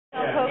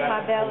poke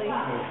my belly. I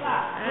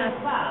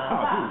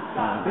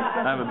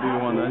have a bigger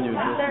one than you.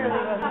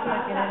 Certainly wasn't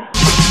looking at it.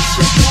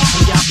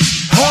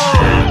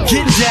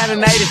 Getting down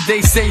tonight if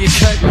they say you're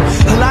cutting.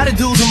 A lot of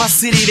dudes in my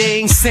city,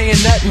 they ain't saying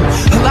nothing.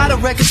 A lot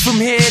of records from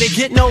here, they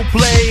get no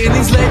play. And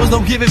these labels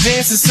don't give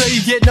advances, so you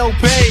get no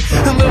pay.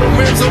 And little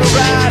rims on the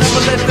ride,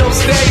 I'ma let those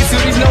stay. So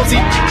these nosy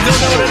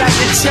don't know that I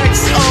get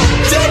checks all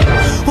day.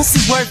 What's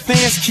the word,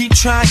 fans keep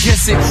trying to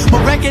guess it.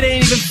 My record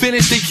ain't even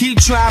finished, they keep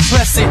trying to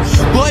press it.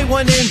 Boy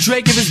wonder and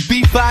Drake if it's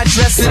beef, I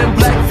address it. And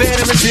Black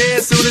Phantom is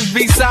here, soon as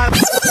B-side.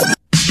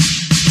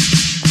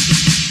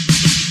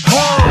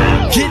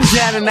 Getting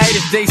down tonight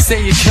if they say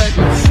you're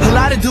cutting. A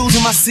lot of dudes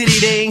in my city,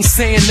 they ain't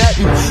saying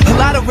nothing. A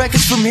lot of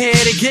records from here,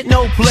 they get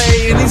no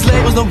play. And these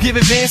labels don't give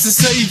advances,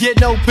 so you get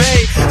no pay.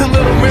 The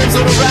little rims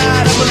on the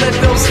ride, I'ma let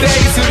those stay.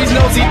 So these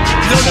nosy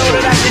don't know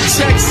that I get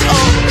checks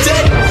all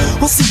day.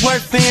 What's the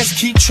word, fans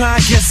keep trying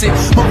to guess it.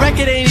 My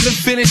record ain't even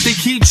finished, they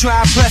keep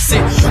trying to press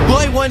it.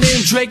 Boy wonder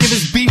and Drake if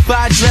it's beef,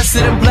 I address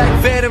it. And Black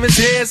Phantom is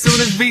here, soon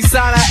as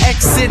B-side I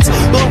exit.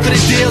 Both of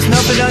the deals,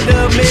 nothing under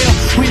a meal.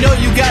 We know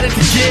you got it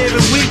to give,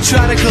 and we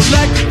try to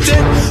collect.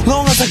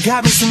 Long as I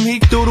got me some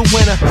heat through the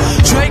winter.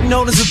 Drake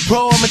known as a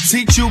pro, I'ma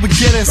teach you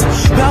beginners.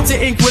 Bout to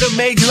ink with a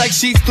major like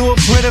sheets through a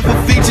printer for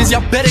features.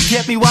 Y'all better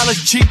get me while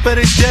it's cheaper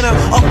than dinner.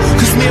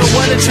 Cause me and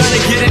Wonder trying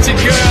to get at your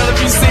girl. If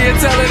you see her,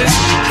 tell her this.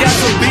 Got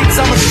some beats,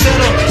 I'm a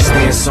sitter.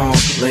 Stance on,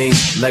 lean,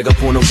 leg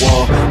up on the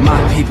wall. My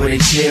people, they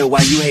chill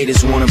while you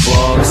haters wanna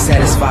ball. I'm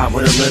satisfied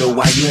with a little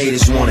while you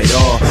haters want it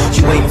all.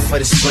 You waiting for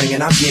the spring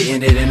and I'm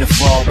getting it in the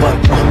fall. But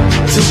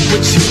do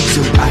what you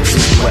do, I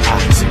do what I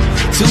do.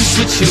 Do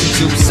what you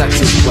do, I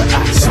do what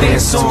I do.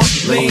 Stance on,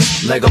 lean,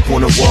 leg up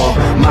on the wall.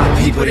 My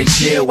people, they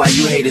chill while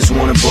you haters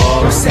wanna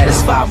ball. I'm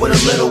satisfied with a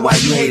little while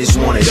you haters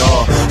want it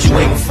all. You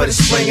waiting for the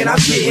spring and I'm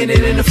getting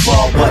it in the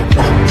fall. But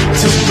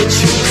do what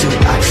you do,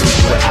 I do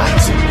what I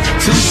do.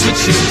 Do what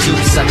you do,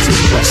 I do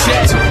what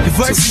I do. The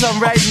verses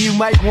I'm writing, you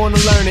might wanna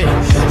learn it.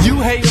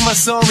 You hating my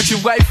song, but your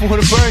wife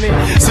wanna burn it.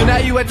 So now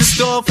you at the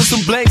store for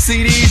some blank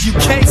CDs. You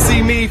can't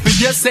see me, for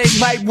your sake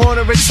might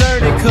wanna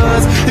return it.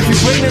 Cause if you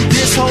bring them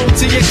this home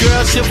to your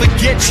girl, she'll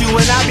forget you,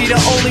 and I'll be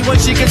the only one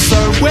she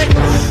concerned with.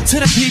 To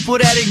the people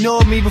that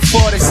ignored me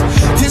before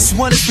this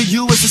one is for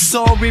you, it's a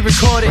song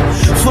re-recorded.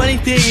 Funny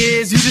thing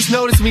is, you just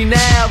noticed me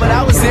now, but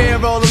I was there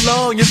all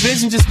along, your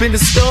vision just been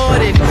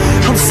distorted.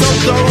 I'm so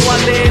thorough, I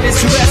land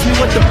this. You asked me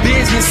what the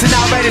business, and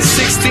I write at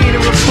 16 and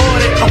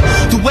report it.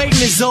 The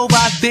waiting is over,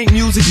 I think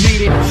music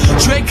needed.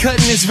 Drake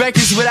cutting his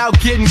records without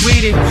getting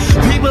greeted.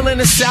 People in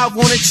the South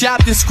wanna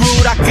chopped and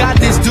screwed. I got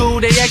this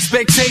dude, they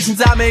expectations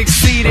I'ma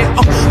exceed it.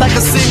 Like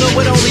a singer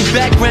with only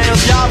background,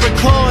 y'all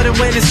record, and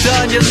when it's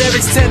done, your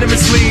lyrics tend to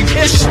mislead.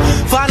 Ish.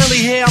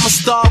 Finally here, I'ma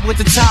start with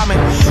the timing.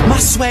 My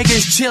swagger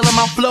is chillin',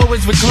 my flow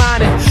is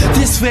reclining.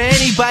 This for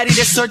anybody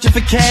that's searching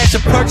for cash or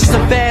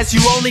purchasing fast.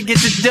 You only get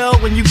the dough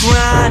when you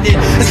grind it,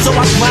 and so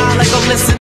I grind like I'm listening.